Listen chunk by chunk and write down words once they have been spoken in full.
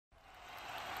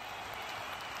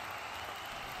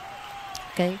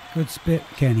Okay. Good spit,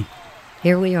 Kenny.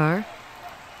 Here we are.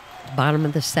 Bottom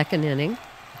of the second inning.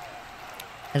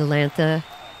 Atlanta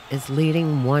is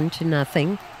leading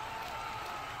 1-0.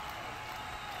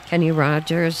 Kenny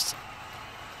Rogers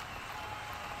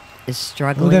is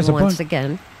struggling once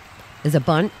again. Is a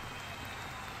bunt.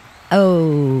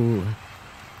 Oh.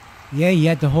 Yeah, you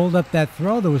had to hold up that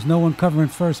throw. There was no one covering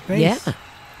first base. Yeah.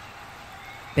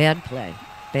 Bad play.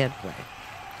 Bad play.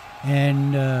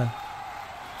 And,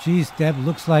 geez, Deb,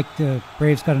 looks like the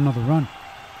Braves got another run.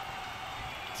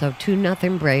 So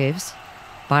 2-0 Braves.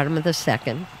 Bottom of the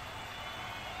second.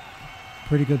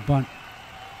 Pretty good bunt.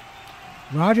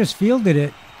 Rogers fielded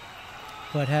it,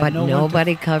 but had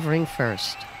nobody covering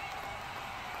first.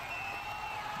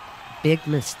 Big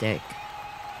mistake.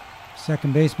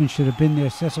 Second baseman should have been there.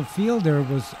 Cecil Fielder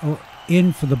was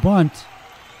in for the bunt,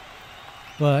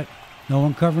 but no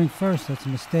one covering first. That's a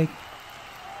mistake.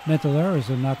 Mental errors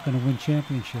are not going to win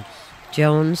championships.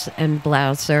 Jones and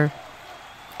Blauser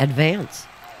advance.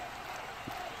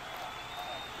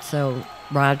 So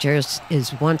Rogers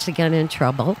is once again in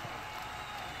trouble.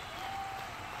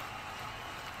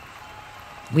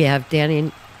 We have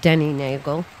Denny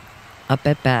Nagel up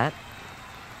at bat.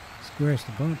 Squares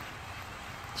the bunt.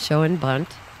 Showing bunt.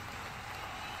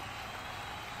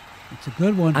 It's a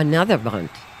good one. Another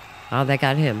bunt. Oh, they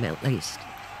got him at least.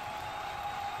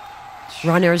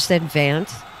 Runners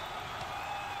advance.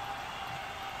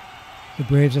 The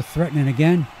Braves are threatening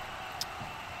again.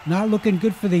 Not looking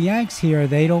good for the Yanks here.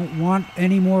 They don't want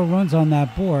any more runs on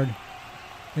that board.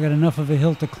 They got enough of a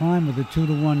hill to climb with a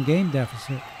 2-1 game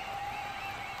deficit.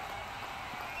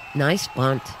 Nice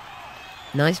bunt.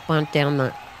 Nice bunt down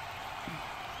the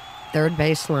third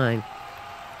base line.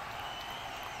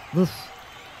 Oof.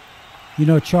 You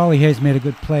know, Charlie Hayes made a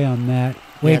good play on that.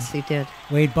 Yes, he did.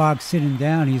 Wade Boggs sitting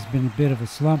down. He's been a bit of a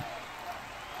slump.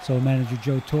 So manager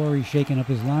Joe Torre shaking up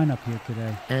his lineup here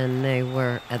today. And they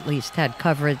were at least had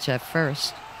coverage at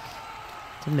first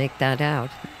to make that out.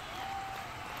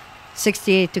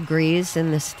 68 degrees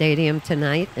in the stadium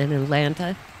tonight in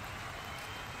Atlanta.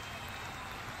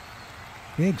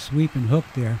 Big sweeping hook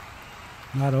there.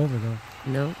 Not over, though.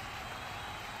 No.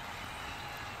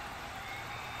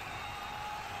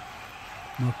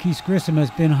 Marquise Grissom has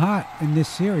been hot in this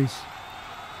series.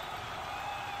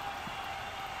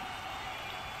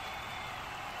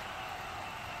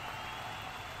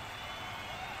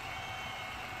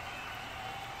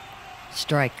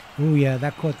 Strike. Oh, yeah,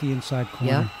 that caught the inside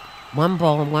corner. Yeah. 1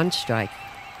 ball, 1 strike.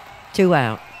 2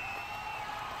 out.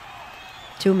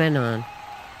 2 men on.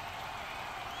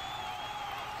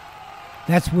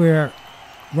 That's where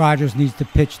Rogers needs to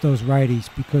pitch those righties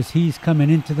because he's coming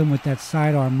into them with that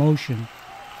sidearm motion,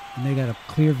 and they got a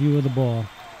clear view of the ball.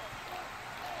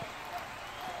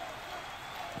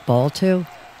 Ball 2.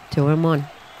 2-1.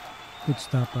 Good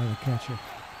stop by the catcher.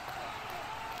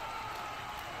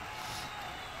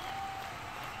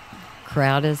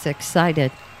 Crowd is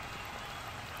excited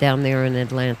down there in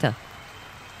Atlanta.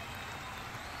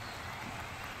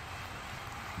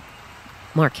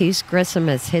 Marquise Grissom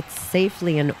has hit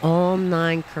safely in all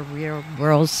 9 career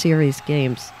World Series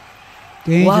games.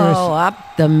 Dangerous. Whoa, up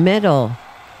the middle.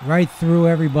 Right through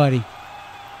everybody.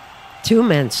 2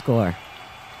 men score.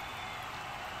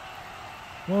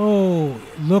 Whoa,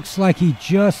 looks like he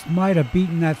just might have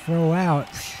beaten that throw out.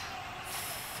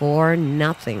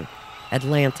 4-0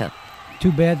 Atlanta.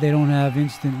 Too bad they don't have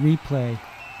instant replay.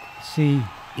 See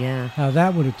how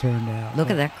that would have turned out.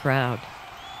 Look at that crowd.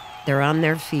 They're on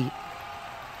their feet.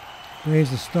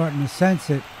 Braves are starting to sense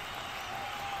it.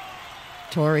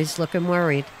 Torrey's looking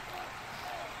worried.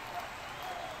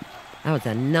 That was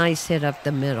a nice hit up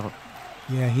the middle.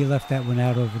 Yeah, he left that one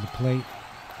out over the plate.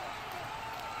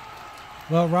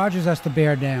 Well, Rogers has to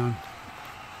bear down.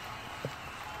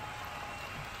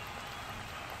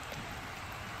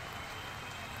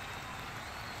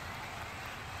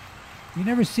 You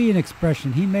never see an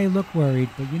expression. He may look worried,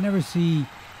 but you never see...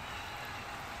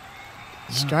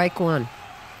 Strike 1.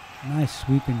 Nice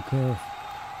sweeping curve.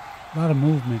 A lot of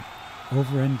movement,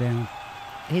 over and down.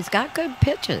 He's got good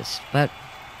pitches, but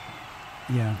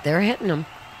they're hitting him.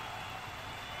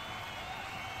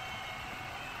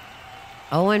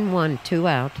 0-1, 2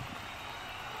 out.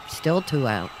 Still 2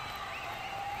 out.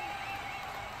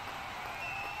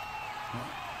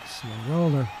 Slow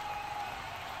roller.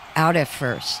 Out at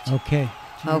first. Okay.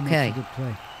 Okay. Good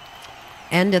play.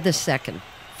 End of the second.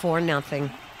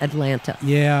 4-0 Atlanta.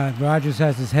 Yeah, Rogers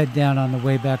has his head down on the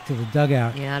way back to the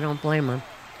dugout. Yeah, I don't blame him.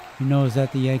 He knows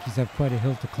that the Yankees have quite a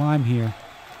hill to climb here.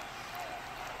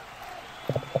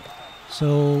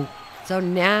 So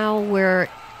now we're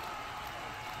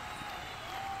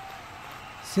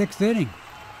 6th inning.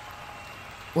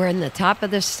 We're in the top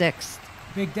of the 6th.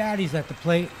 Big Daddy's at the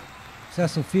plate.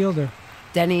 Cecil Fielder.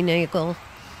 Denny Nagel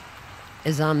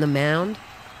is on the mound.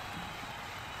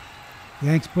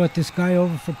 Yanks brought this guy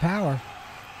over for power.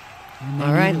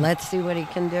 All right, let's see what he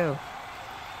can do.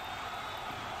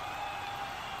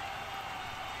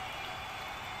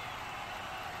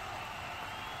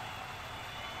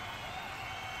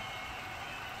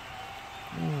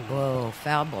 Whoa,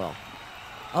 foul ball.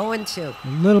 0-2. A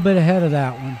little bit ahead of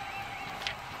that one.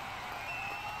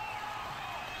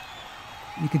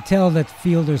 You can tell that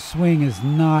Fielder's swing is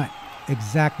not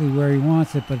exactly where he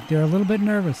wants it, but they're a little bit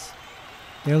nervous.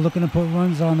 They're looking to put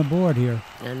runs on the board here.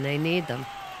 And they need them.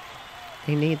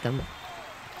 They need them.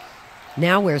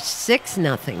 Now we're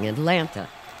 6-0 Atlanta.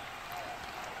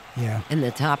 Yeah. In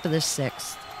the top of the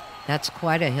 6th. That's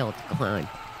quite a hill to climb.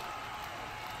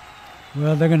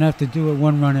 Well, they're going to have to do it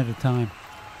one run at a time.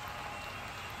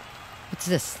 What's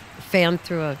this? Fan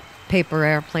threw a paper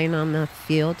airplane on the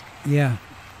field? Yeah.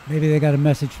 Maybe they got a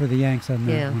message for the Yanks on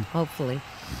that one. Yeah, hopefully.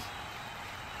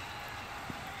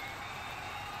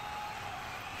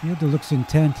 Fielder looks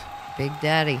intent. Big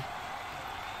Daddy.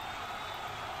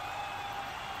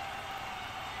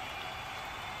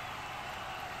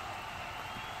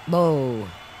 Whoa.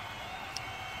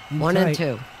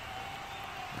 1-2.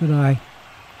 Good eye.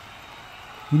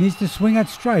 He needs to swing at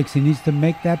strikes. He needs to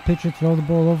make that pitcher throw the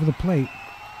ball over the plate.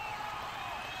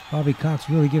 Bobby Cox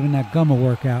really giving that gum a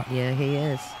workout. Yeah, he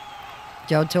is.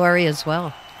 Joe Torre as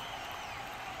well.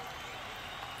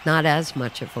 Not as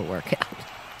much of a workout.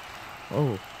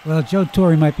 Oh. Well, Joe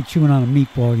Torre might be chewing on a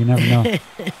meatball. You never know.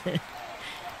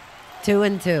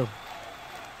 2-2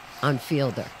 on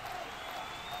Fielder.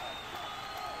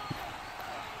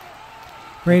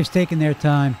 Braves taking their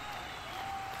time.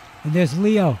 And there's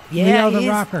Leo. Yeah, Leo the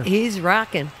rocker. He's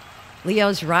rocking.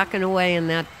 Leo's rocking away in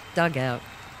that dugout.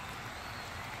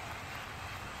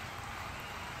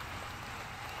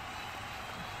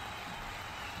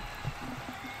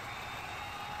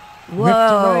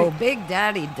 Whoa, right. Big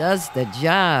Daddy does the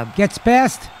job. Gets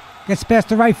past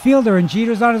the right fielder, and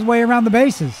Jeter's on his way around the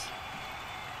bases.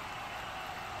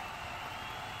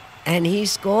 And he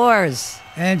scores.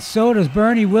 And so does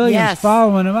Bernie Williams, Yes.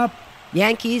 following him up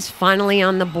Yankees finally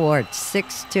on the board,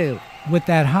 6-2. with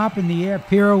that hop in the air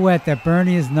pirouette that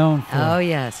Bernie is known for. Oh,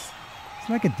 yes. It's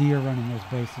like a deer running those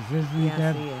bases, isn't he, Yes,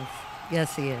 Deb? he is.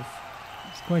 Yes, he is.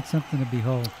 It's quite something to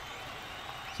behold.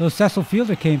 So Cecil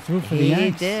Fielder came through for the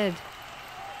Yanks. He did.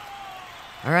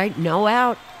 All right, no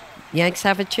out. Yanks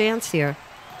have a chance here.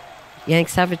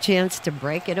 Yanks have a chance to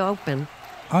break it open.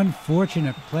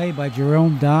 Unfortunate play by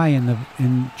Jermaine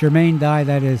Dye,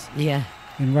 that is, Yeah.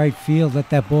 in right field. Let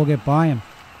that ball get by him.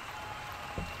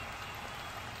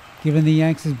 Giving the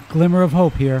Yanks a glimmer of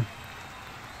hope here.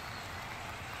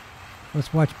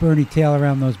 Let's watch Bernie tail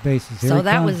around those bases. Here So he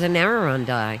that comes. was an error on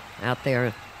Dye out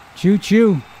there.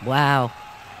 Choo-choo. Wow.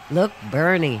 Look,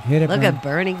 Bernie. Hit it, Look Bernie. at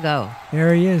Bernie go.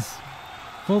 There he is.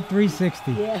 Full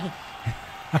 360.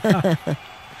 Yeah.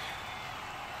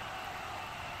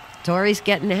 Torrey's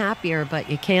getting happier, but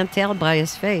you can't tell by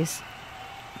his face.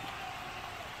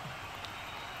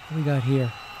 What we got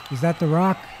here? Is that The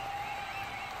Rock?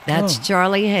 That's Oh,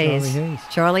 Charlie Hayes. Charlie Hayes.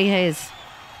 Charlie Hayes.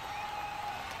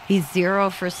 He's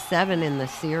 0 for 7 in the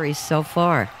series so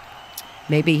far.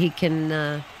 Maybe he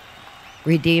can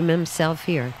redeem himself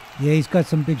here. Yeah, he's got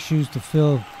some big shoes to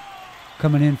fill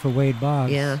coming in for Wade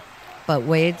Boggs. Yeah, but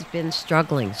Wade's been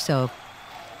struggling, so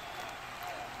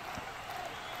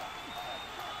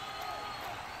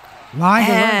Line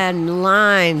to right. and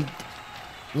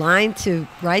line to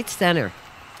right center.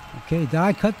 Okay,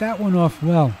 Dye cut that one off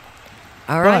well.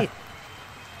 All right,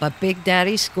 but Big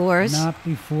Daddy scores. Not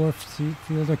before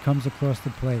Fielder comes across the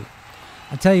plate.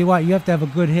 I tell you what, you have to have a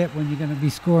good hit when you're going to be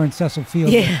scoring Cecil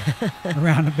Fielder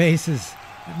around the bases.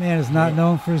 That man is not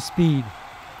known for his speed.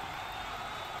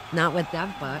 Not with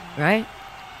that butt, right?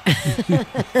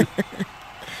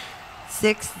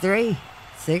 6-3.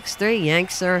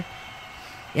 6-3.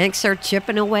 Yanks are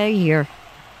chipping away here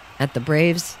at the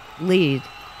Braves' lead.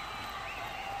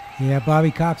 Yeah,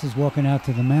 Bobby Cox is walking out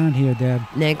to the mound here, Deb.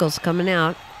 Nagel's coming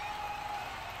out.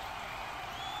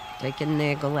 Taking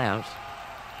Nagel out.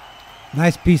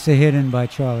 Nice piece of hitting by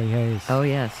Charlie Hayes. Oh,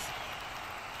 yes.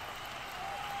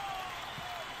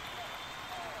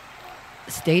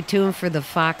 Stay tuned for the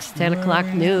Fox 10 o'clock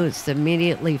news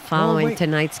immediately following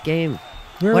tonight's game.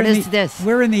 What is this?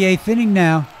 We're in the 8th inning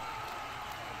now.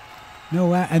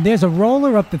 No, and there's a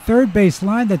roller up the third base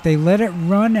line that they let it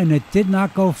run, and it did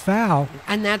not go foul.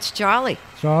 And that's Charlie.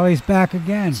 Charlie's back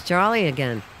again. It's Charlie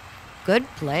again. Good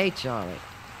play, Charlie.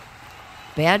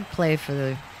 Bad play for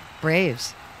the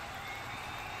Braves.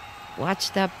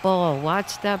 Watch that ball.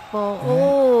 Watch that ball.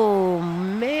 Oh,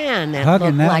 man. That Hugging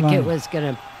looked that like line. it was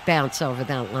going to bounce over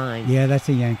that line. Yeah, that's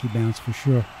a Yankee bounce for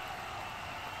sure.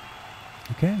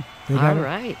 Okay. All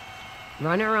right.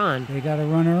 Runner on. They got a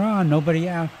runner on. Nobody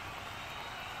out.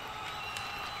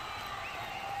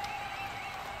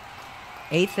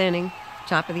 8th inning.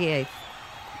 Top of the 8th.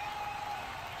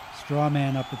 Straw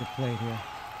man up at the plate here.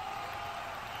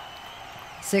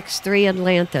 6-3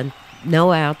 Atlanta.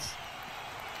 No outs.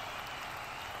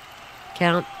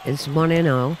 Count is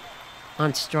 1-0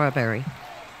 on Strawberry.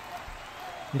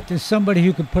 If there's somebody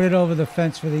who could put it over the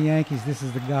fence for the Yankees, this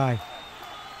is the guy.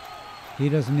 He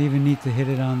doesn't even need to hit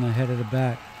it on the head of the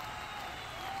bat.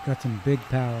 Got some big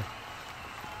power.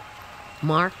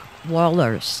 Mark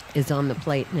Wallers is on the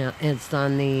plate now. It's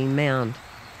on the mound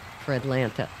for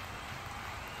Atlanta.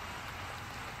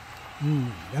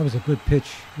 That was a good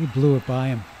pitch. He blew it by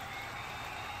him.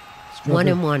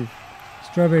 1-1.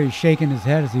 Strawberry shaking his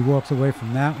head as he walks away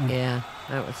from that one. Yeah,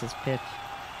 that was his pitch.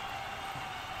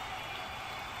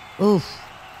 Oof.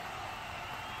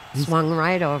 Swung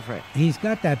right over it. He's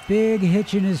got that big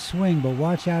hitch in his swing, but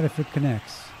watch out if it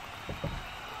connects.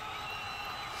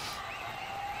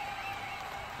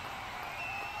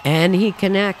 And he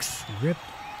connects Rip.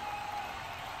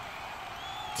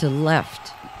 to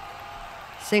left.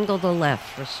 Single to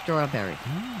left for Strawberry.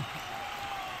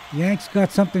 Yanks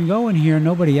got something going here.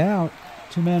 Nobody out.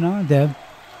 2 men on, Deb.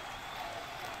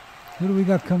 Who do we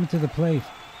got coming to the plate?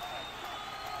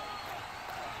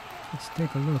 Let's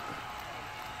take a look.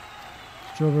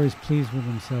 Strawberry's pleased with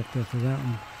himself after that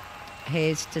one.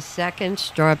 Hayes to second.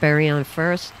 Strawberry on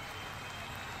first.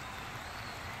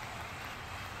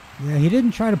 Yeah, he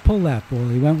didn't try to pull that ball.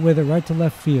 He went with it right to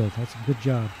left field. That's a good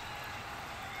job.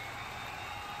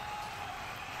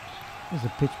 There's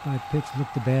a pitch by pitch.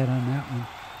 Looked bad on that one.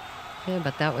 Yeah,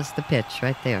 but that was the pitch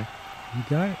right there. He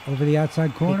got it over the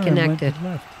outside corner He and went connected. to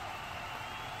left.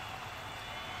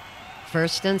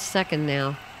 First and second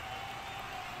now.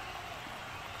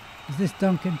 Is this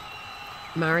Duncan?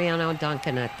 Mariano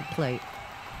Duncan at the plate.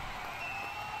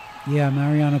 Yeah,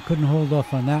 Mariano couldn't hold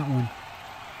off on that one.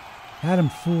 Had him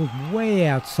fooled way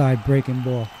outside breaking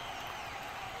ball.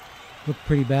 Looked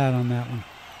pretty bad on that one.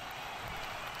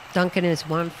 Duncan is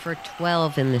 1 for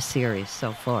 12 in the series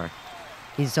so far.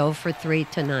 He's 0 for 3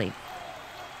 tonight.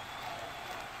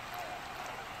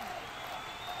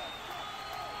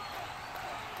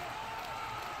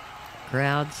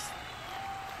 Crowd's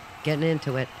getting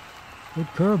into it. Good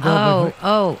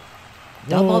curveball.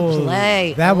 Double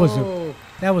play. That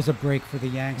was a break for the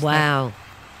Yanks. Wow.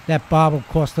 That bobble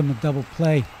cost them a double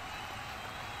play.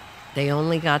 They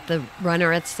only got the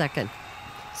runner at second.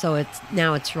 So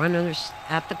it's runners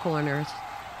at the corners.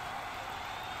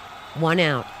 1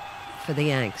 out for the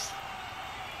Yanks.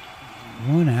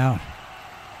 1 out.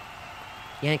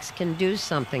 Yanks can do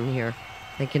something here.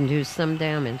 They can do some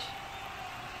damage.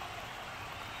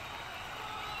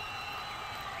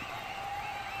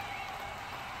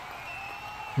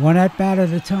 One at bat at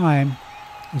a time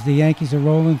as the Yankees are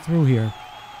rolling through here.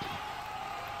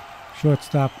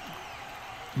 Shortstop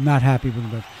not happy with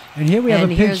him. And here we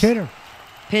have a pinch hitter.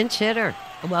 Pinch hitter.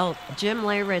 Well, Jim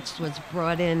Leyritz was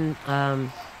brought in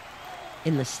the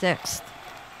 6th.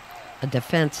 A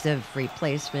defensive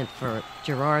replacement for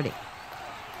Girardi.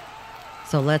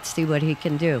 So let's see what he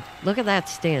can do. Look at that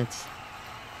stance.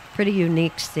 Pretty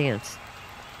unique stance.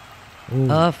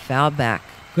 Ooh. Oh, foul back.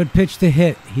 Good pitch to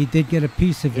hit. He did get a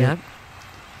piece of Yep. it.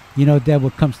 You know, Deb,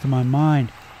 what comes to my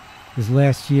mind is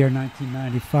last year,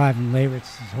 1995, and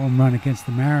Leyritz's home run against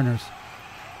the Mariners.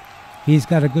 He's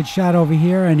got a good shot over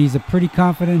here, and he's a pretty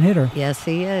confident hitter. Yes,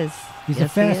 he is. He's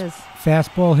yes, a he is.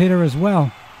 fastball hitter as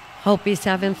well. Hope he's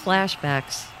having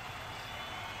flashbacks.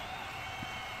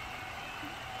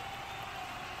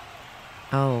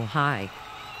 Oh, high.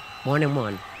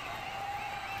 1-1.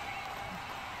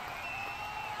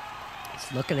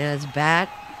 He's looking at his bat,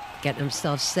 getting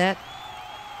himself set.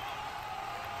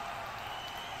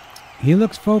 He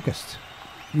looks focused.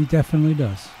 He definitely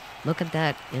does. Look at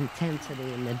that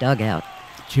intensity in the dugout.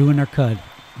 Chewing their cud.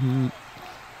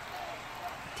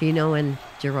 Tino and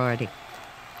Girardi.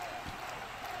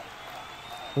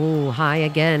 Ooh, high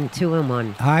again,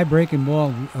 2-1. High breaking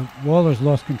ball. Waller's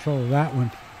lost control of that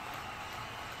one.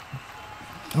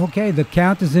 Okay, the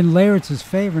count is in Leyritz's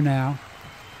favor now.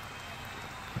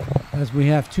 As we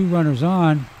have 2 runners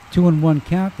on, 2-1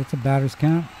 count. That's a batter's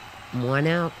count. 1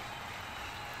 out.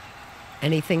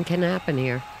 Anything can happen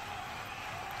here.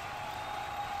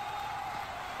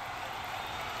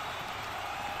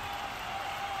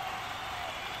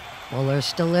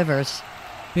 Wallers delivers.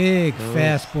 Big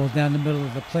fastball down the middle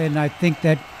of the plate, and I think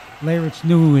that Leyritz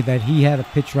knew that he had a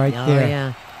pitch right Oh, there.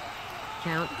 yeah.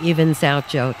 Count evens out,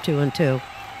 Joe. 2-2.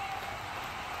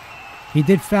 He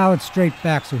did foul it straight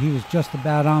back, so he was just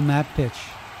about on that pitch.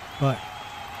 But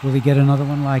will he get another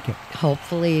one like it?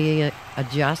 Hopefully he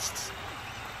adjusts.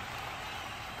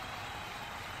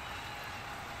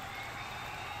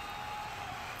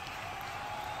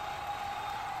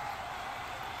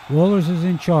 Wohlers is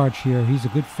in charge here. He's a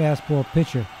good fastball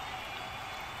pitcher.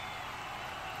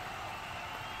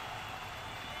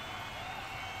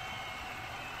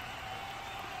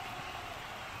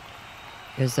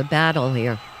 There's a battle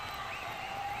here.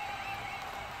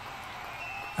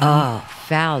 Oh,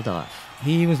 fouled off.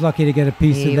 He was lucky to get a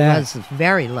piece He of that. was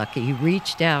very lucky. He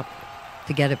reached out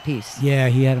to get a piece. Yeah,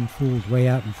 he had him fooled way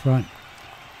out in front.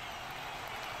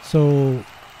 So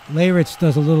Leyritz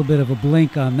does a little bit of a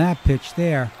blink on that pitch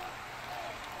there.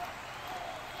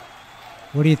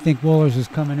 What do you think Wohlers is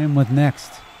coming in with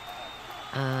next?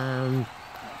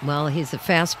 Well, he's a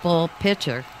fastball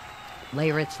pitcher.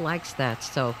 Leyritz likes that,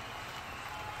 so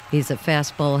he's a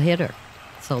fastball hitter.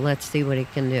 So let's see what he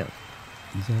can do.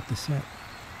 He's at the set.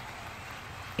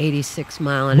 86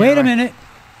 mile an hour. Wait a minute.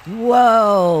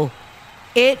 Whoa.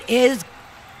 It is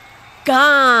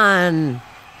gone.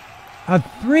 A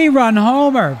 3-run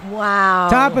homer. Wow.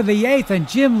 Top of the 8th, and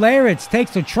Jim Leyritz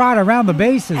takes a trot around the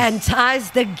bases. And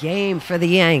ties the game for the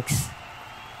Yanks.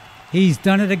 He's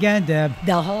done it again, Deb.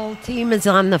 The whole team is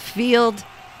on the field,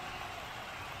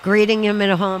 greeting him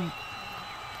at home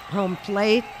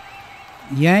plate.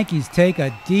 Yankees take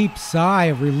a deep sigh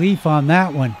of relief on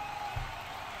that one.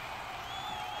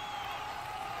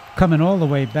 Coming all the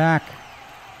way back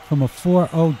from a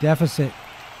 4-0 deficit.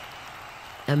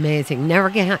 Amazing. Never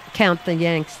count the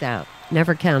Yanks out.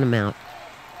 Never count them out.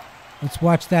 Let's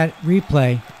watch that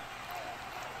replay.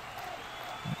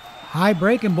 High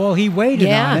breaking ball. He waited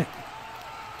on it.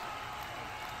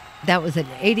 That was an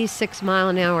 86 mile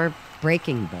an hour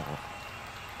breaking ball.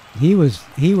 He was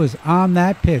on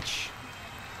that pitch.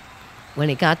 When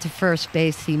he got to first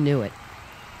base, he knew it.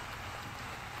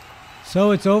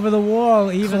 So it's over the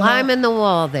wall. Even Climbing the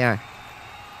wall there.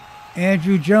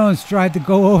 Andrew Jones tried to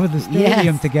go over the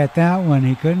stadium to get that one.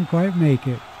 He couldn't quite make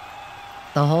it.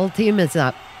 The whole team is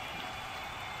up.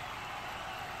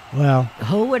 Well,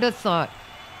 Who would have thought?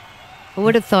 Who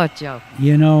would have thought, Joe?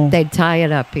 you know, They'd tie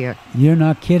it up here. you're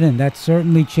not kidding. That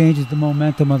certainly changes the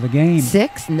momentum of the game.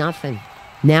 6-0.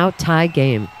 Now tie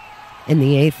game in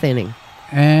the 8th inning.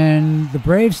 And the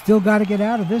Braves still got to get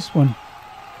out of this one.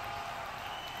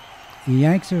 The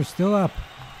Yanks are still up.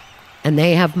 And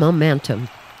they have momentum.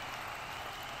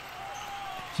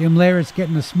 Jim Leyritz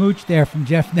getting a smooch there from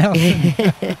Jeff Nelson.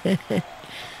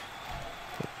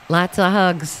 Lots of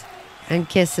hugs and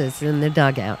kisses in the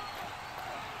dugout.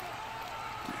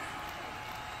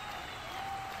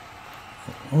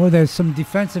 Oh, there's some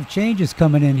defensive changes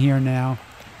coming in here now.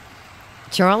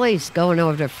 Charlie's going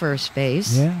over to first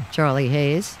base. Yeah. Charlie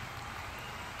Hayes.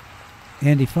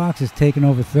 Andy Fox is taking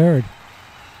over third.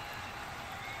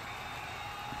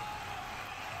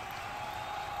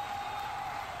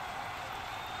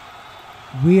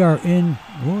 We are in,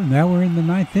 now we're in the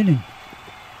 9th inning.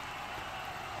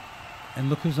 And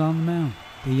look who's on the mound.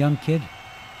 The young kid.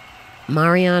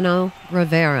 Mariano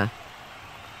Rivera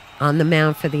on the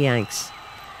mound for the Yanks.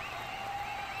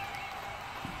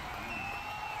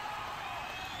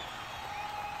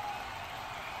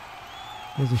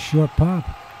 There's a short pop.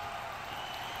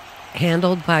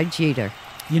 Handled by Jeter.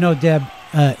 You know, Deb,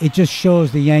 it just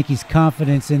shows the Yankees'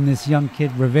 confidence in this young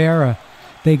kid, Rivera.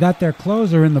 They got their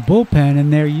closer in the bullpen,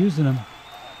 and they're using him.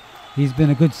 He's been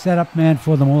a good setup man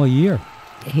for them all year.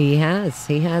 He has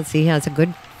a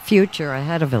good future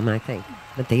ahead of him, I think,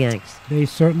 with the Yanks. They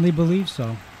certainly believe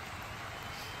so.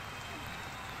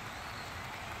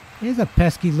 He's a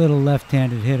pesky little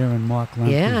left-handed hitter in Mark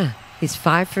Lemke. Yeah, he's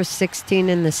 5 for 16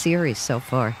 in the series so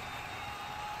far.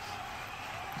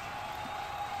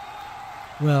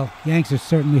 Well, Yanks are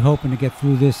certainly hoping to get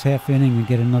through this half inning and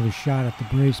get another shot at the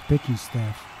Braves pitching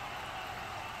staff.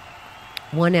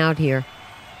 1 out here.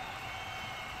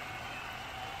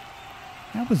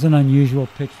 That was an unusual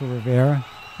pitch for Rivera.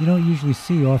 You don't usually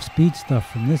see off-speed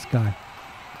stuff from this guy.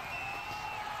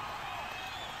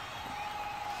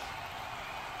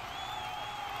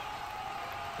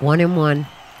 One and one.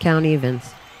 Count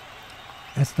evens.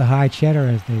 That's the high cheddar,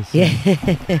 as they say.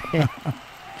 Yeah.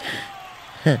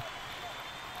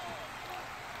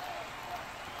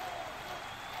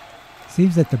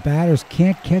 Seems that the batters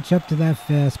can't catch up to that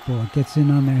fastball. It gets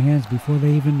in on their hands before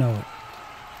they even know it.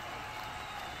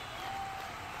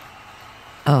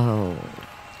 Oh.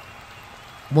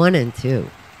 1 and 2.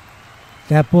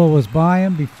 That ball was by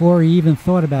him before he even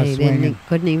thought about He swinging.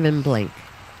 couldn't even blink.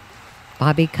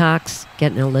 Bobby Cox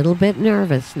getting a little bit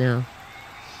nervous now.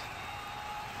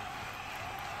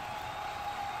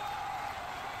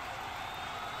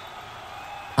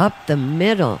 Up the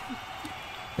middle.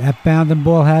 That bounding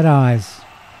ball had eyes.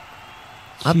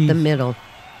 Up the Jeez. middle.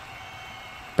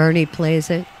 Bernie plays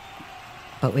it.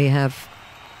 But we have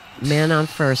man on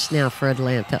first now for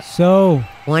Atlanta. So,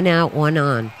 1 out, 1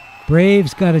 on.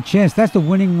 Braves got a chance. That's the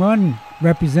winning run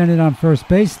represented on first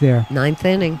base there. 9th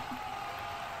inning.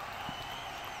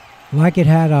 Like it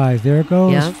had eyes. There it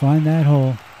goes. Yeah. Find that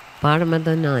hole. Bottom of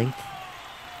the 9th.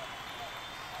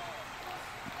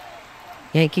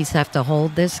 Yankees have to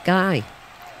hold this guy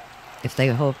if they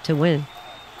hope to win.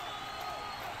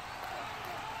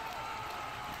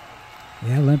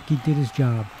 Yeah, Lemke did his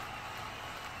job.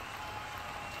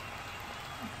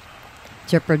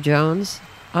 Chipper Jones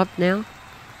up now.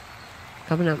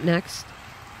 Coming up next.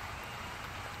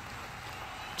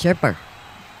 Chipper.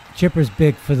 Chipper's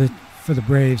big for the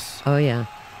Braves. Oh, yeah.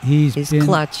 He's been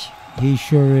clutch. He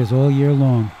sure is all year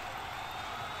long.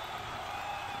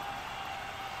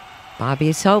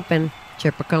 Bobby's hoping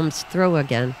Chipper comes through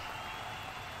again.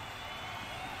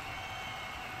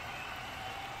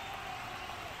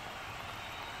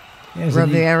 There's a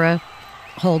neat- Rivera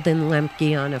holding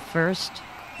Lemke on a first.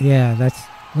 Yeah, that's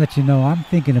let you know I'm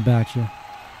thinking about you.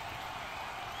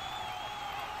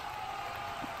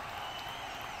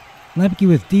 Lemke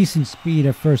with decent speed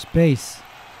at first base.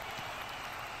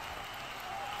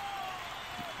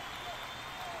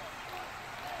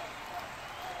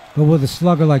 But with a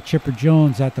slugger like Chipper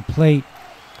Jones at the plate,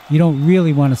 you don't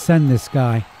really want to send this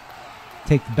guy.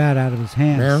 Take the bat out of his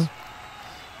hands. No.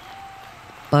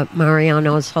 But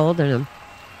Mariano's holding him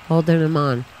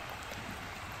on.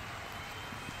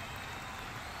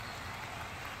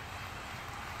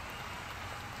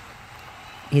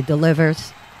 He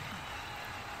delivers.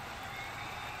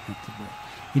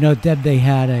 You know, Deb, they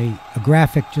had a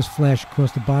graphic just flash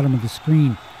across the bottom of the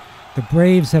screen. The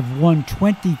Braves have won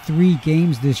 23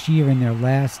 games this year in their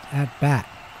last at-bat.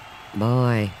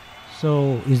 Boy,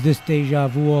 So is this deja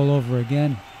vu all over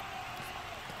again?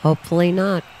 hopefully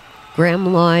not.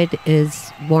 Graham Lloyd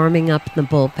is warming up in the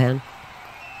bullpen.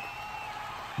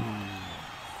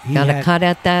 Got a cut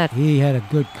at that. He had a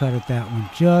good cut at that one,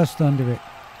 just under it.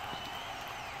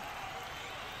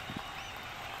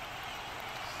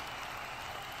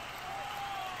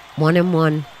 One and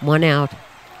one out.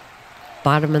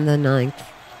 Bottom of the 9th.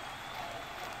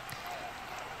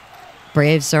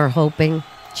 Braves are hoping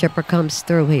Chipper comes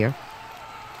through here.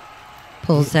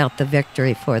 Pulls out the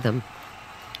victory for them.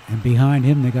 And behind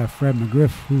him, they got Fred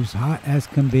McGriff, who's hot as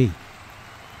can be.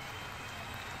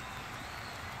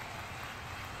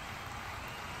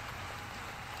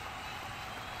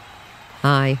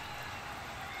 High.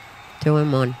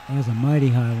 2-1. That was a mighty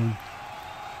high one.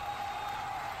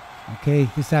 Okay,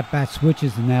 this at-bat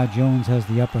switches, and now Jones has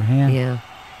the upper hand. Yeah.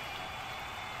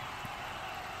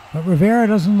 But Rivera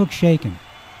doesn't look shaken.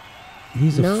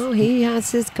 No, he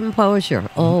has his composure,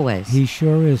 always. He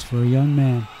sure is for a young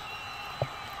man.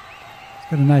 He's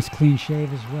got a nice clean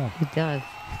shave as well. He does.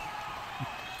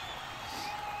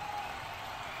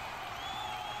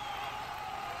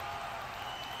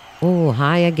 Oh,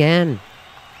 high again.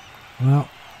 Well,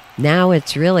 Now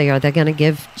it's really, are they going to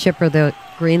give Chipper the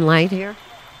green light here?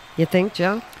 You think,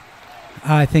 Joe?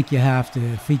 I think you have to.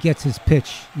 If he gets his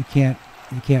pitch, you can't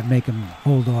make him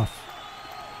hold off.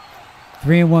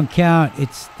 3-1 count.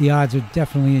 The odds are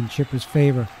definitely in Chipper's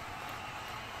favor.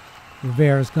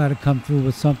 Rivera's got to come through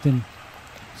with something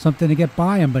to get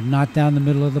by him, but not down the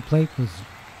middle of the plate, because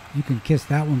you can kiss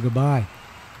that one goodbye.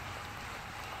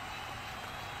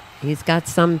 He's got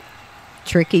some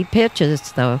tricky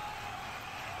pitches, though.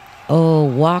 Oh,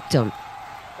 walked him.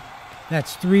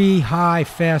 That's 3 high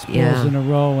fastballs in a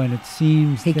row, and it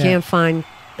seems He that, can't find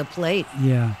the plate.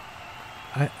 Yeah.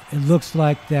 It looks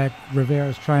like that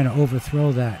Rivera's trying to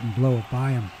overthrow that and blow it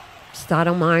by him.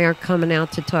 Stottlemyre coming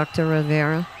out to talk to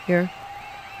Rivera here.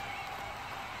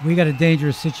 We got a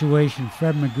dangerous situation.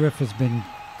 Fred McGriff has been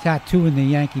tattooing the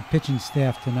Yankee pitching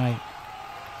staff tonight.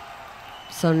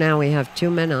 So now we have 2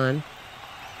 men on.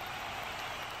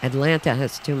 Atlanta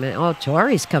has 2 men. Oh,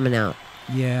 Torrey's coming out.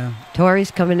 Yeah.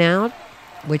 Torrey's coming out,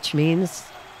 which means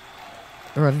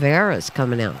Rivera's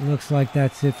coming out. Looks like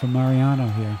that's it for Mariano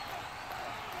here.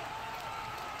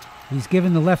 He's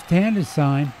given the left-handed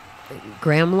sign.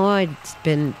 Graham Lloyd's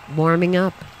been warming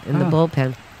up in the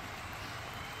bullpen.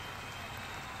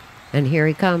 And here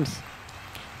he comes.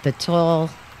 The tall...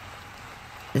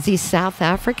 Is he South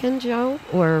African, Joe?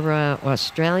 Or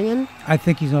Australian? I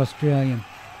think he's Australian.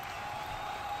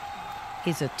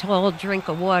 He's a tall drink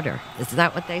of water. Is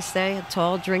that what they say? A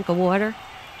tall drink of water?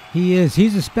 He is.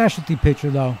 He's a specialty pitcher,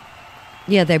 though.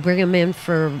 Yeah, they bring him in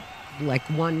for like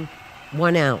one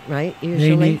out, right?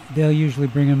 Usually. They'll usually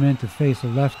bring him in to face a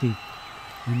lefty,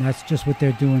 and that's just what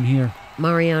they're doing here.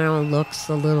 Mariano looks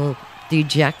a little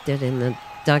dejected in the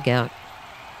dugout.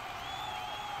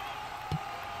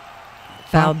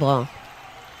 Foul ball.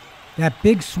 That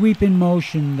big sweeping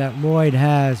motion that Lloyd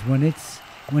has when he's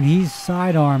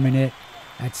sidearming it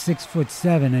at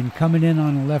 6'7" and coming in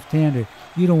on a left-hander,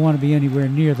 you don't want to be anywhere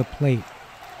near the plate.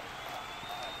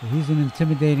 So he's an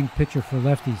intimidating pitcher for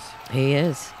lefties. He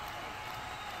is.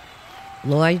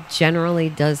 Lloyd generally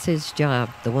does his job,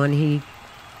 the one he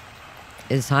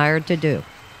is hired to do.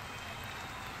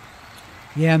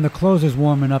 Yeah, and the closer's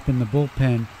warming up in the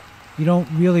bullpen. You don't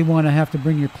really want to have to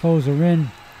bring your closer in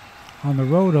on the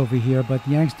road over here, but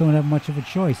the Yanks don't have much of a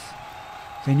choice.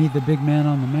 They need the big man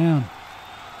on the mound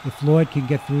if Lloyd can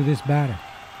get through this batter.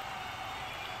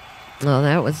 Oh,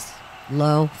 that was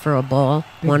low for a ball.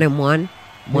 Big. 1-1,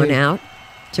 one Big. out,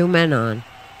 2 men on.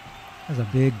 That's a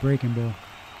big breaking ball.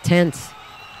 Tense.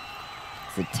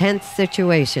 It's a tense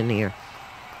situation here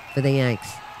for the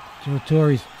Yanks. Joe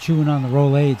Torre's chewing on the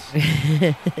Rolaids.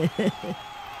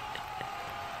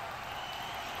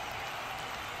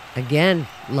 Again,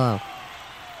 low.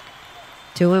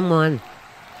 2-1.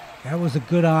 That was a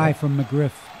good eye from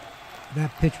McGriff.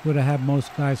 That pitch would have had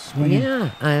most guys swinging.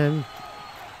 Yeah,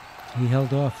 He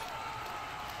held off.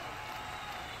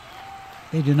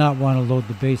 They do not want to load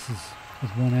the bases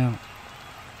with 1 out.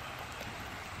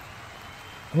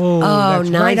 Oh, that's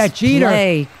nice right at Jeter.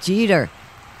 play. Jeter.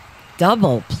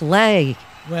 Double play.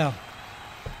 Well,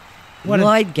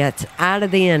 Lloyd gets out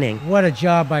of the inning. what a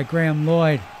job by Graham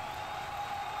Lloyd.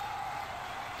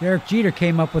 Derek Jeter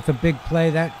came up with a big play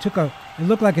that it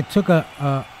looked like it took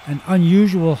an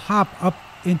unusual hop up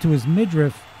into his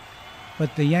midriff,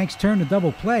 but the Yanks turned a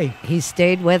double play. He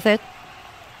stayed with it.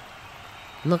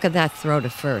 Look at that throw to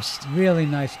first. Really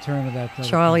nice turn of that double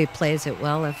Charlie play. plays it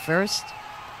well at first.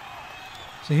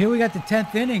 So here we got the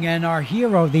 10th inning, and our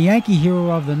hero, the Yankee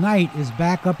hero of the night, is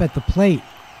back up at the plate.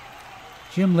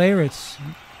 Jim Leyritz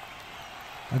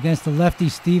against the lefty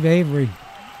Steve Avery.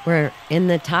 We're in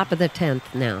the top of the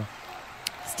 10th now.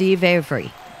 Steve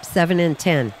Avery,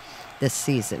 7-10 this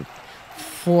season.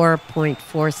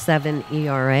 4.47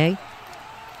 ERA.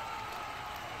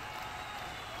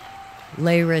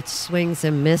 Leyritz swings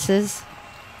and misses.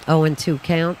 0-2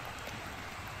 count.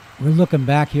 We're looking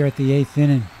back here at the 8th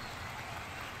inning.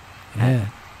 Yeah.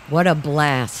 What a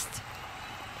blast.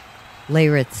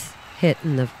 Leyritz hit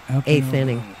in the 8th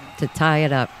inning to tie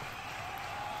it up.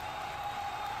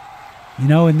 You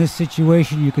know, in this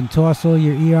situation, you can toss all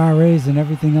your ERAs and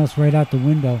everything else right out the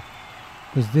window,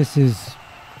 because this is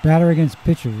batter against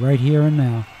pitcher right here and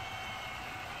now.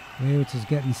 Leyritz is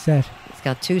getting set. He's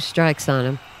got 2 strikes on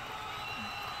him.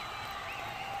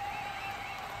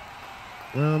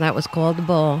 Well, that was called the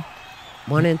ball.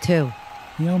 1-2.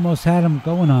 He almost had him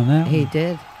going on that He one.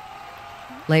 did.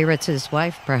 Leyritz's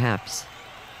wife, perhaps.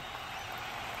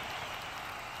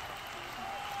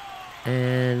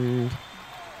 And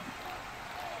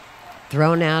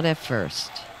thrown out at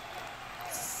first.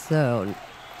 So,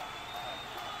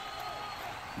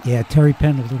 Yeah, Terry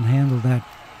Pendleton handled that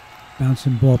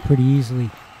bouncing ball pretty easily.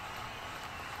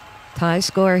 tie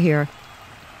score here.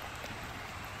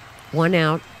 1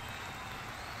 out.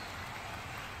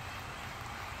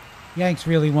 Yanks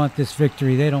really want this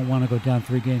victory. They don't want to go down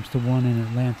 3-1 in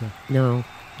Atlanta. No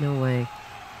way.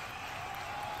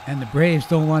 And the Braves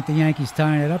don't want the Yankees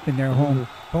tying it up in their home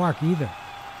park either.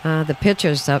 The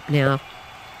pitcher's up now.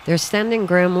 They're sending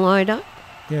Graham Lloyd up.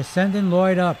 They're sending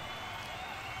Lloyd up.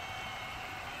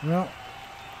 Well,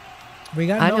 we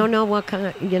got I don't know what kind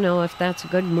of, if that's a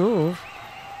good move.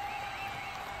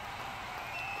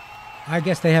 I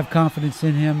guess they have confidence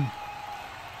in him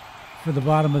for the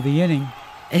bottom of the inning.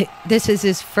 This is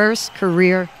his first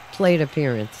career plate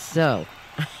appearance. So,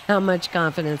 how much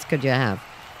confidence could you have?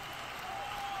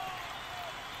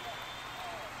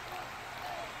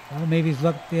 Well, maybe he's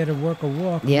up there to work a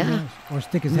walk. Yeah. Who knows? Or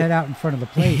stick his head out in front of the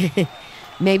plate.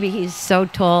 Maybe he's so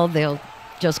tall they'll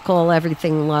just call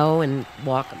everything low and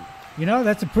walk him. You know,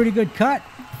 that's a pretty good cut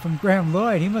from Graham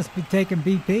Lloyd. He must be taking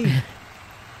BP.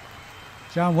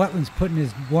 John Wetland's putting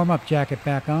his warm-up jacket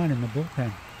back on in the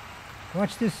bullpen.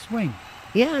 Watch this swing.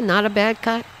 Yeah, not a bad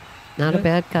cut. Not a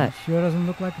bad cut. It sure doesn't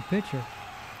look like a pitcher.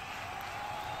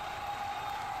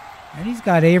 And he's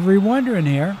got Avery wondering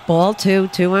here. Ball 2,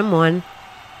 2-1.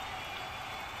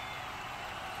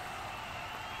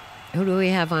 Who do we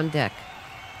have on deck?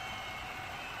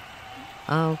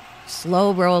 Oh,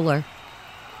 slow roller.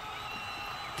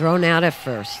 Thrown out at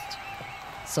first.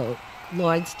 So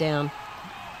Lloyd's down.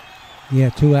 Yeah,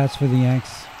 2 outs for the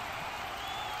Yanks.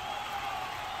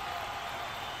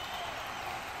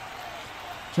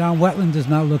 John Wetland does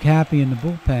not look happy in the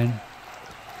bullpen.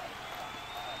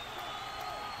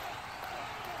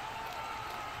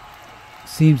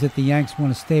 Seems that the Yanks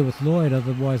want to stay with Lloyd,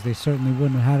 otherwise they certainly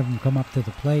wouldn't have had him come up to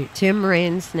the plate. Tim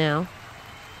Raines now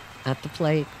at the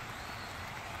plate.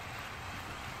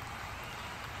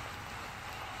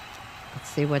 Let's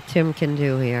see what Tim can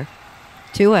do here.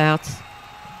 2 outs.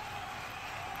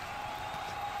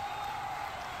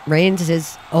 Raines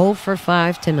is 0 for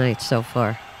 5 tonight so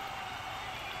far.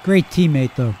 Great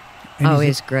teammate, though. And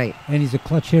he's great. And he's a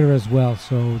clutch hitter as well,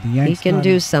 so the Yanks... He can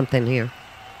do something here.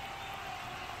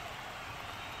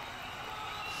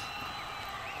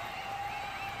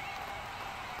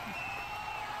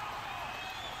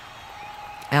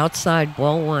 Outside,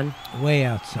 ball 1. Way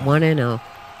outside. 1-0.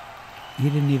 He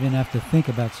didn't even have to think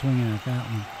about swinging at that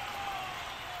one.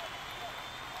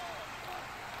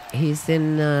 He's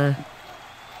in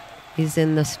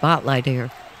the spotlight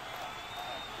here.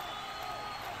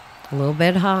 A little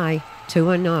bit high,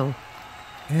 2-0.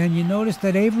 And you notice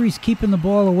that Avery's keeping the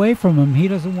ball away from him. He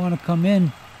doesn't want to come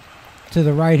in to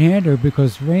the right-hander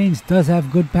because Raines does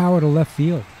have good power to left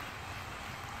field.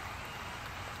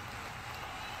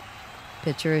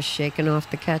 Pitcher is shaking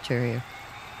off the catcher here.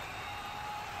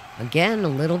 Again, a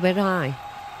little bit high.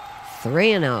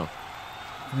 3-0.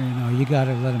 You got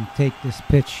to let him take this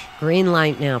pitch. Green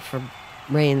light now for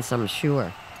Raines, I'm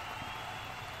sure.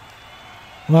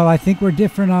 Well, I think we're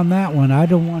different on that one. I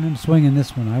don't want him swinging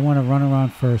this one. I want to run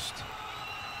around first.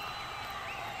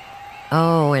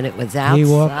 Oh, and it was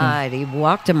outside. He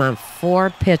walked him on 4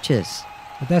 pitches.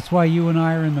 But that's why you and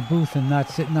I are in the booth and not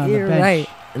sitting on You're the bench. right.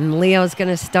 And Leo's going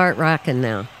to start rocking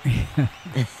now.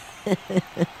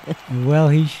 Well,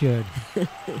 he should.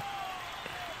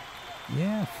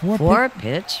 Yeah, 4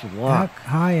 pitch walk.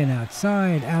 High and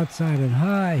outside, outside and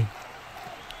high.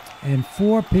 And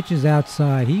 4 pitches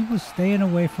outside. He was staying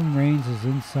away from Raines'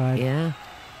 inside. Yeah.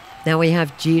 Now we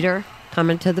have Jeter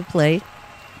coming to the plate.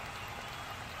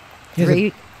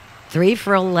 3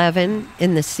 for 11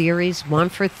 in the series, 1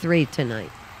 for 3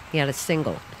 tonight. He had a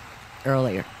single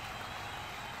earlier.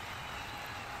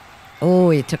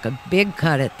 Oh, he took a big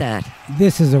cut at that.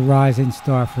 This is a rising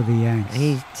star for the Yanks.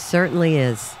 He certainly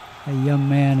is. A young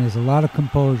man has a lot of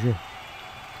composure.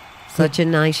 Such a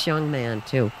nice young man,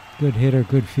 too. Good hitter,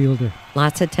 good fielder.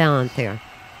 Lots of talent there.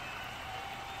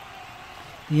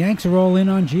 The Yanks are all in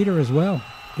on Jeter as well.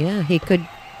 Yeah, he could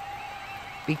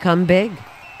become big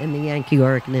in the Yankee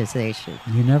organization.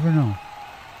 You never know.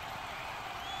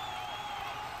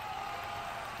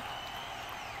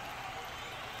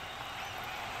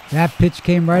 That pitch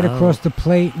came right across the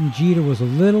plate, and Jeter was a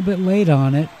little bit late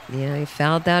on it. Yeah, he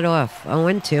fouled that off.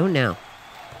 0-2 now.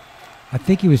 I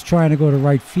think he was trying to go to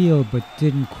right field, but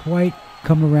didn't quite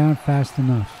come around fast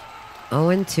enough.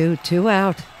 0-2, 2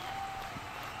 out.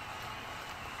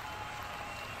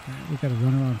 We got to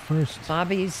run around first.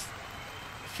 Bobby's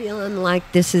feeling like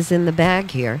this is in the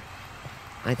bag here,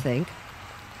 I think.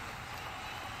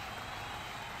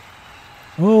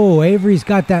 Oh, Avery's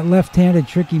got that left-handed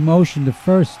tricky motion to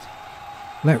first.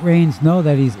 Let Raines know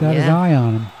that he's got his eye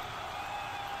on him.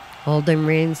 Holding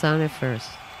Raines on at first.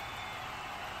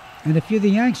 And if you're the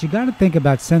Yanks, you got to think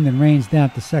about sending Raines down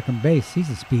to second base.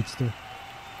 He's a speedster.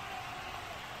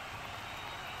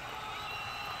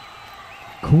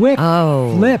 Quick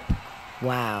flip.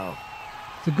 Wow.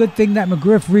 It's a good thing that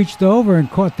McGriff reached over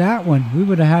and caught that one. We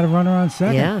would have had a runner on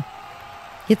second. Yeah.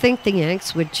 You think the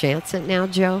Yanks would chance it now,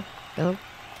 Joe? No?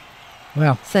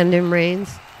 Well, send in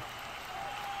Raines.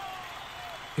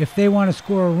 If they want to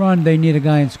score a run, they need a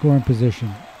guy in scoring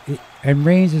position. And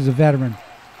Raines is a veteran.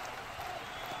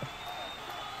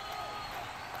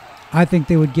 I think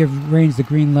they would give Raines the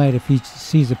green light if he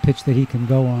sees a pitch that he can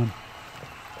go on.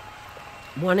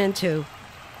 1-2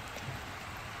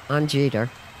 on Jeter.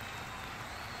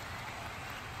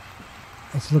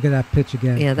 Let's look at that pitch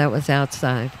again. Yeah, that was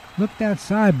outside. Looked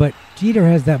outside, but Jeter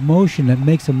has that motion that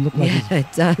makes him look like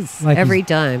it does. Like every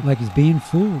time. Like he's being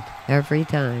fooled. Every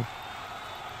time.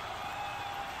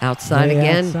 Outside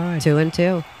again, outside.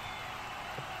 2-2.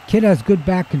 Kid has good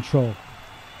back control.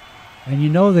 And you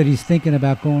know that he's thinking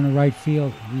about going to right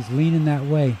field. He's leaning that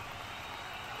way.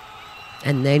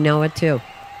 And they know it too.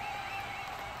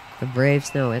 The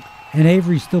Braves know it. And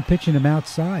Avery's still pitching him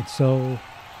outside, so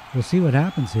we'll see what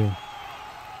happens here.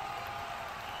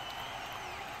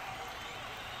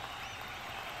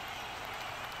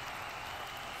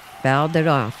 Fouled it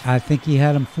off. I think he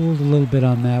had him fooled a little bit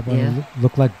on that one. It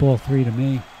looked like ball 3 to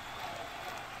me.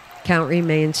 Count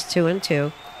remains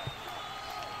 2-2.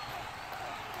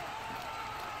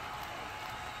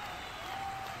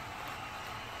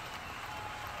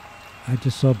 I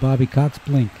just saw Bobby Cox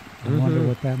blink. I wonder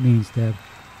what that means, Deb.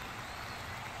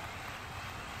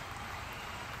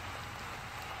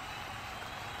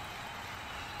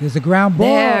 There's a ground ball.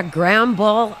 There, ground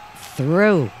ball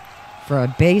through for a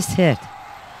base hit.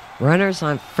 Runners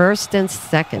on first and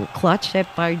second. Clutch hit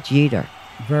by Jeter.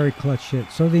 Very clutch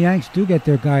hit. So the Yanks do get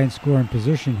their guy in scoring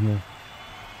position here.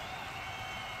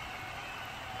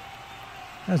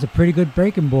 That was a pretty good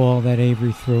breaking ball that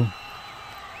Avery threw.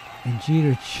 And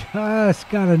Jeter just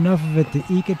got enough of it to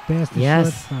eke it past the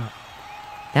shortstop.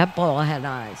 That ball had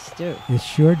eyes, too. It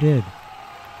sure did.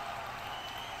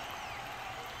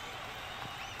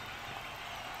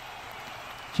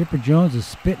 Chipper Jones is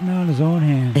spitting on his own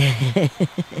hand.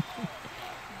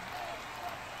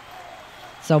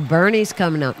 So Bernie's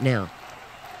coming up now.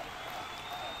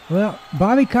 Well,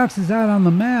 Bobby Cox is out on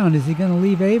the mound. Is he going to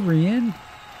leave Avery in?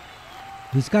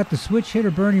 He's got the switch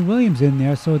hitter Bernie Williams in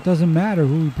there, so it doesn't matter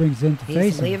who he brings in to face him.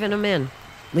 He's leaving him in.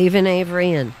 Leaving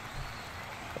Avery in.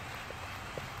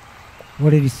 What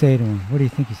did he say to him? What do you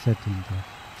think he said to him,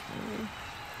 Deb?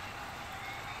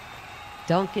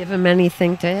 Don't give him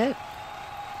anything to hit.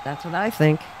 That's what I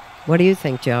think. What do you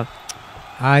think, Joe?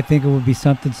 I think it would be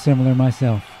something similar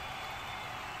myself.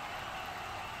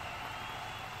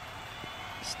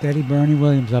 Steady Bernie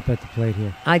Williams up at the plate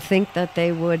here. I think that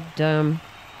they would,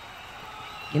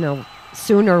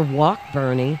 sooner walk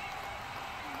Bernie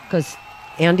because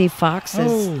Andy Fox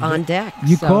is on deck.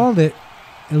 You called it.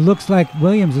 It looks like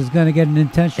Williams is going to get an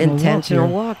intentional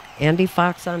walk. Andy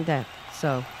Fox on deck.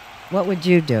 So what would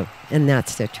you do in that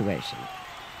situation?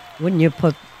 Wouldn't you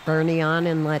put Bernie on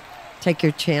and take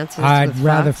your chances I'd with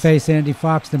rather Fox? face Andy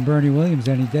Fox than Bernie Williams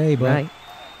any day, but Right.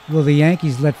 will the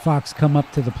Yankees let Fox come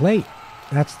up to the plate?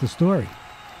 That's the story.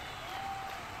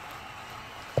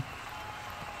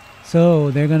 So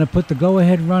they're going to put the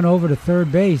go-ahead run over to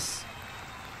third base.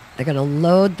 They're going to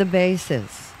load the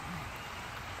bases.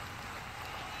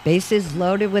 Bases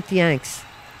loaded with Yanks.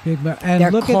 And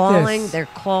They're look at this. They're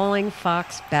calling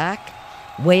Fox back.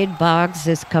 Wade Boggs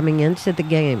is coming into the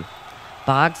game.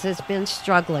 Boggs has been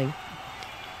struggling.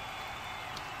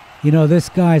 You know, this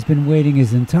guy's been waiting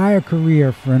his entire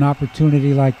career for an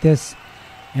opportunity like this,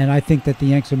 and I think that the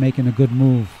Yanks are making a good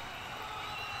move.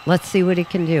 Let's see what he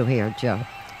can do here, Joe.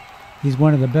 He's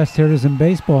one of the best hitters in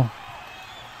baseball.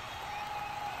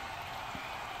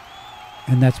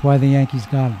 And that's why the Yankees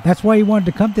got him. That's why he wanted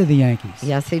to come to the Yankees.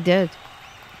 Yes, he did.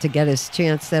 To get his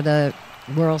chance at a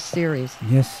World Series.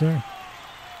 Yes, sir.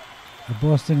 A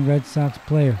Boston Red Sox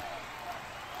player.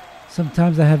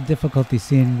 Sometimes I have difficulty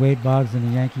seeing Wade Boggs in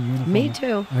a Yankee uniform. Me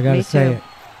too. I got to say it.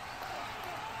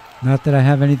 Not that I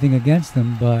have anything against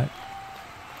them, but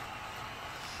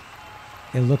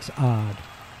it looks odd.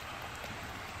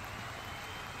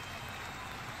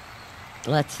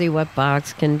 Let's see what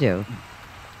Boggs can do.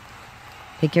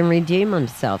 He can redeem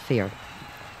himself here.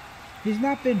 He's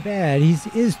not been bad. He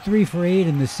is 3 for 8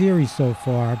 in the series so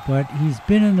far, but he's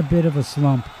been in a bit of a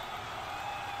slump.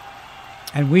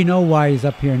 And we know why he's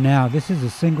up here now. This is a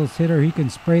singles hitter. He can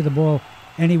spray the ball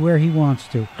anywhere he wants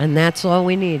to. And that's all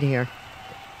we need here.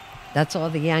 That's all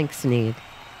the Yanks need.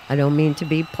 I don't mean to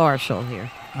be partial here.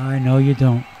 I know you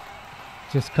don't.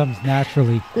 Just comes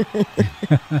naturally.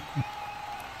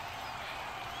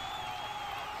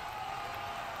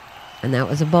 And that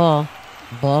was a ball.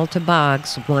 Ball to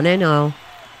Boggs. 1-0.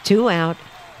 2 out.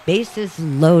 Bases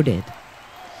loaded.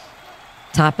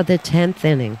 Top of the 10th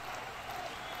inning.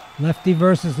 Lefty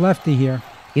versus lefty here.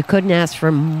 You couldn't ask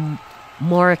for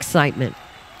more excitement.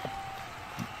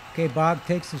 Okay, Bob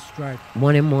takes a strike.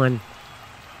 1-1.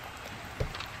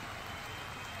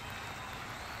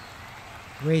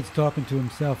 Wade's talking to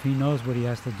himself. He knows what he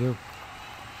has to do.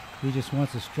 He just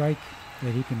wants a strike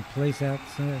that he can place out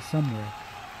somewhere.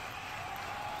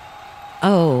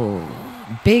 Oh,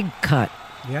 big cut.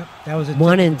 Yep, that was a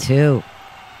 1-2.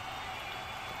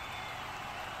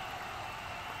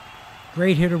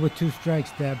 Great hitter with 2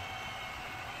 strikes, Deb.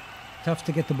 Tough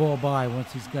to get the ball by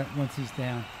once he's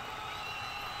down.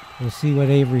 We'll see what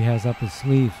Avery has up his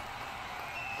sleeve.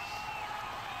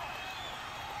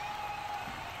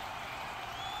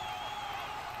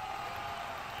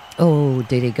 Oh,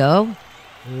 did he go?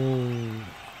 Oh,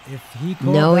 if he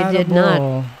called No, out he did a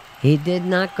ball, not. He did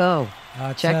not go.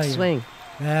 I'll Check tell you, swing.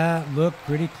 that looked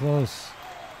pretty close.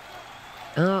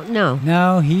 Oh, no.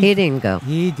 No, He didn't go.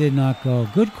 He did not go.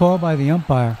 Good call by the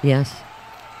umpire. Yes.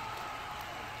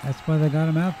 That's why they got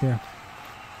him out there.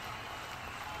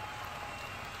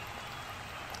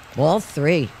 Ball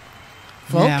 3.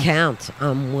 Full Now- count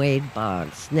on Wade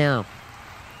Boggs. Now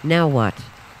what?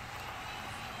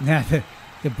 Now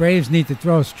the Braves need to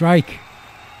throw a strike.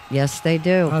 Yes, they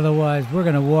do. Otherwise, we're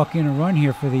going to walk in a run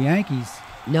here for the Yankees.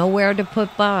 Nowhere to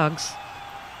put Boggs.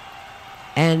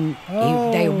 And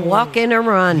they Oh. walk in a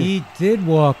run. He did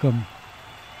walk him.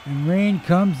 And Rain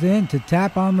comes in to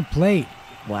tap on the plate.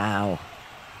 Wow.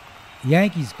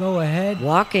 Yankees go ahead.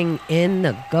 Walking in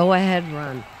the go-ahead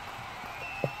run.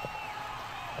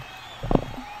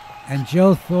 And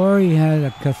Joe Torre had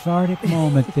a cathartic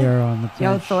moment there on the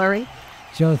Joe bench. Torre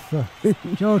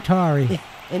Joe Torre.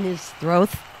 in his throat.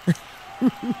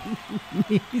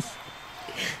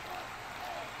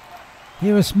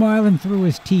 He was smiling through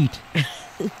his teeth.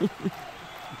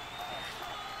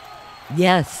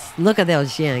 Yes, look at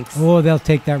those Yanks. Oh, they'll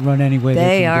take that run anyway.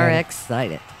 They can are get it.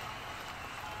 excited.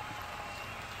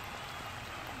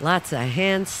 Lots of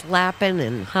hand slapping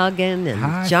and hugging and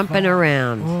High jumping five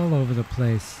around. all over the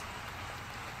place.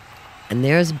 And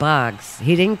there's Boggs.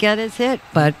 He didn't get his hit,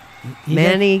 but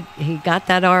He he got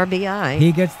that RBI.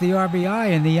 He gets the RBI,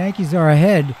 and the Yankees are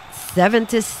ahead.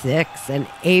 7-6, and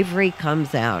Avery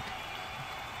comes out.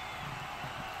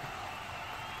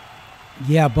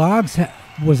 Yeah, Boggs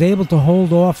was able to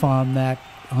hold off on that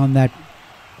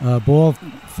ball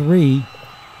 3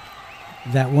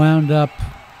 that wound up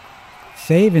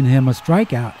saving him a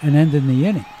strikeout and ending the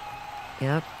inning.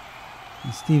 Yep,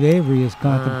 And Steve Avery is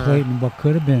contemplating what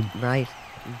could have been. right.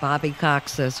 Bobby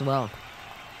Cox as well.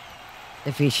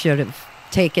 If he should have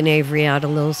taken Avery out a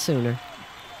little sooner.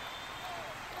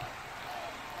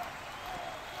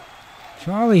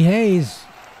 Charlie Hayes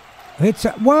hits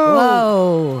a, whoa!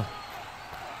 Whoa!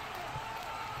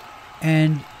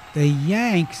 And the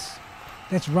Yanks,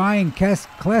 that's Ryan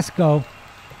Klesko,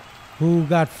 who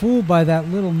got fooled by that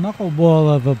little knuckleball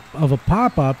of a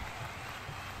pop-up.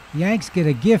 Yanks get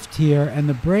a gift here, and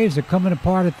the Braves are coming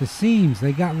apart at the seams.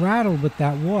 They got rattled with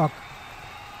that walk.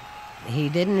 He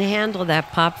didn't handle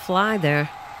that pop fly there,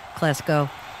 Klesko.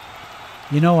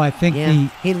 You know, I think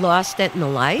he lost it in the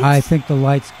lights. I think the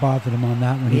lights bothered him on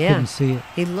that one. He couldn't see it.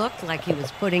 He looked like he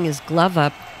was putting his glove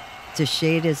up to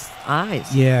shade his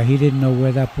eyes. Yeah, he didn't know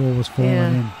where that ball was falling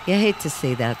in. You hate to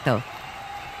see that, though.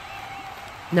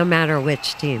 No matter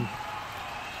which team.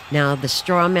 Now, the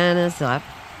straw man is up.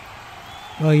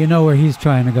 Well, you know where he's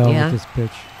trying to go Yeah. with this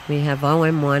pitch. We have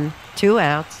 0-1, 2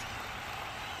 outs.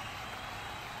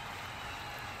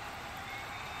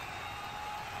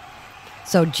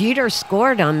 So Jeter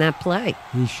scored on that play,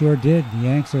 He sure did. The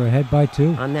Yanks are ahead by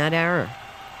 2. on that error.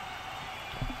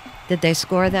 Did they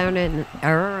score that in an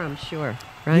error? I'm sure,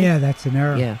 right? Yeah, that's an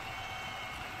error. Yeah.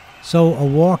 So a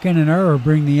walk and an error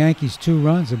bring the Yankees 2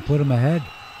 runs and put them ahead.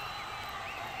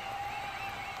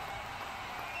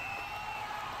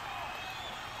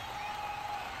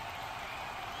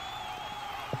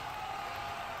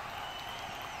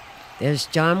 There's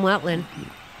John Wetland,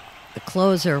 the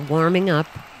closer, warming up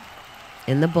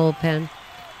in the bullpen.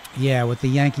 Yeah, with the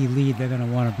Yankee lead, they're going to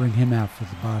want to bring him out for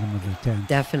the bottom of the 10th.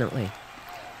 Definitely.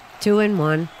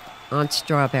 2-1 on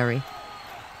Strawberry.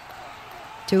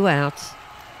 2 outs.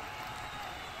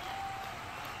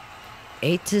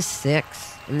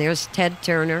 8-6. And there's Ted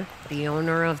Turner, the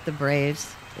owner of the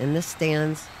Braves, in the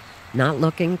stands, not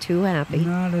looking too happy.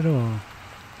 Not at all.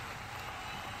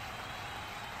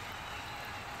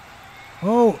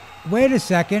 Oh, wait a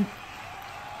second.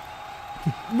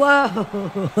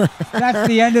 Whoa! That's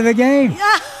the end of the game.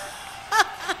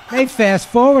 They fast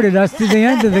forwarded us to the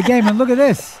end of the game, and look at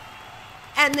this.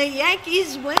 And the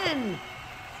Yankees win.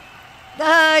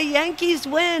 The Yankees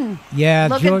win. Yeah,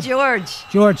 Look at George.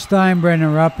 George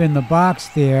Steinbrenner up in the box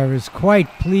there is quite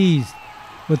pleased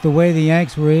with the way the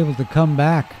Yanks were able to come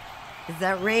back Is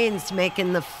that Raines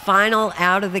making the final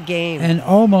out of the game. and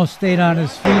almost stayed on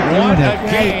his feet What doing a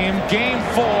it. game, Game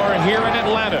 4 here in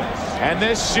Atlanta. And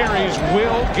this series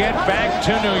will get back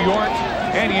to New York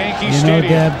and Yankee You know, Stadium.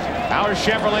 Deb, Our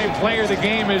Chevrolet player of the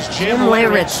game is Jim Jim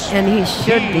Leyritz, and he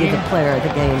should be the player of the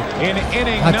game. In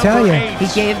inning I'll tell number you. 8. He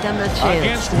gave them a chance.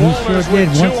 Against he sure Walters did.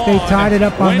 with Once 2 they on, tied it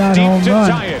up on went that deep home to run,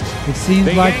 tie it. it seems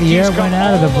The like the Yankees air come went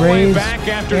out of the all way Braves back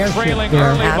after airship trailing there.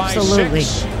 early Absolutely. by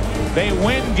 6. They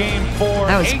win Game 4.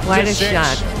 That was 8 quite to a 6.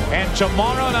 shot. And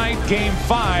tomorrow night, Game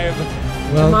 5.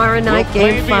 Well, Tomorrow night, will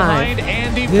play game 5. behind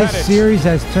Andy this Pettitte. series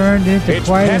has turned into It's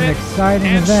quite an Pettitte exciting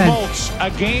and event. Smoltz,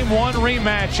 a Game 1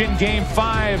 rematch in Game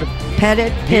 5.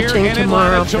 Pettit Here pitching in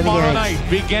tomorrow Atlanta for the tomorrow Yanks. night,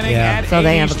 beginning Yeah. at So 8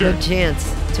 they have a Eastern. good chance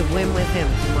to win with him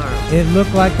tomorrow. It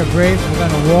looked like the Braves were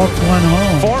going to waltz one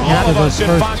home For all after of those us at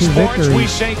first Fox 2 Sports, we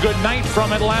victories. say good night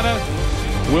from Atlanta.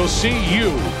 We'll see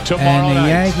you tomorrow And the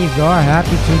night. Yankees are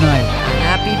happy tonight.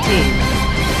 Happy team.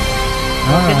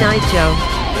 All Good right. night, Joe.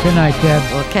 Good night, Deb.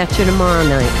 We'll catch you tomorrow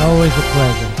night. Always a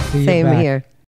pleasure. See you Same back. here.